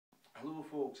Hello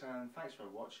folks, and thanks for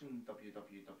watching.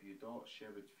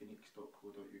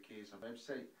 www.sherwoodphoenix.co.uk is our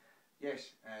website.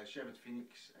 Yes, Sherwood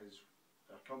Phoenix is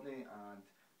our company, and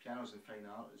pianos and fine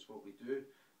art is what we do.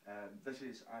 This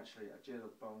is actually a Gerard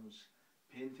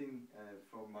painting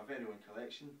from my very own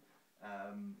collection.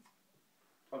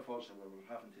 Unfortunately we're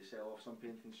having to sell off some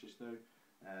paintings just now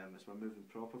as we're moving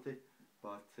property,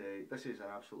 but this is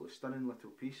an absolutely stunning little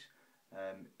piece.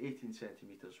 18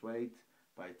 centimetres wide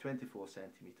by 24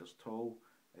 centimetres tall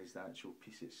is the actual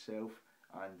piece itself,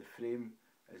 and the frame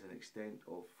is an extent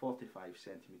of 45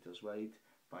 centimetres wide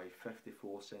by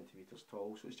 54 centimetres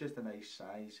tall, so it's just a nice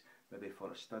size maybe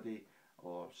for a study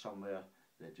or somewhere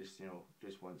that just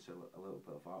wants a little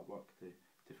bit of artwork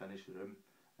to finish the room.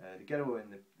 The girl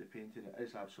in the painting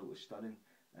is absolutely stunning,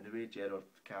 and the way Gerard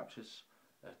captures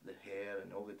the hair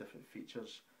and all the different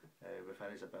features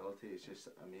within his ability is just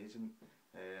amazing.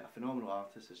 A phenomenal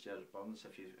artist is Gerard Burns.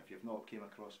 If you've not came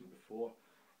across him before,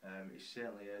 he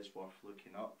certainly is worth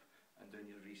looking up and doing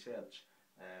your research.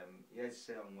 He is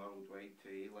selling worldwide to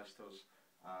A-listers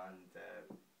and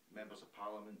members of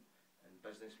Parliament and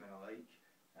businessmen alike.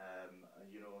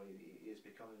 He is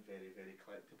becoming very, very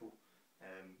collectible.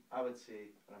 I would say,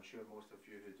 and I'm sure most of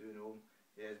you who do know him,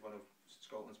 he is one of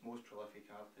Scotland's most prolific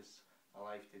artists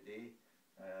alive today,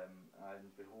 and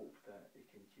we hope that he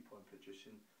can keep on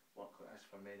producing work like this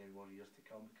for many more years to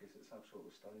come, because it's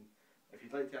absolutely stunning. If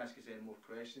you'd like to ask us any more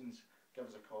questions, give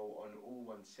us a call on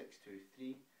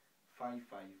 01623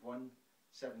 551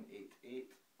 788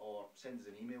 or send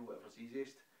us an email, whatever's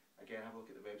easiest. Again, have a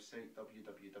look at the website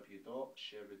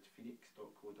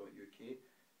www.sherwoodphoenix.co.uk.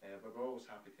 We're always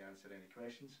happy to answer any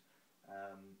questions.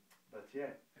 But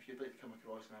yeah, if you'd like to come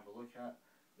across and have a look at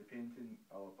the painting,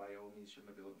 or by all means you're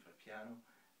maybe looking for a piano,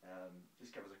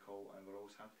 just give us a call and we're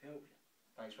always happy to help you.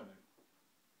 Thanks for now.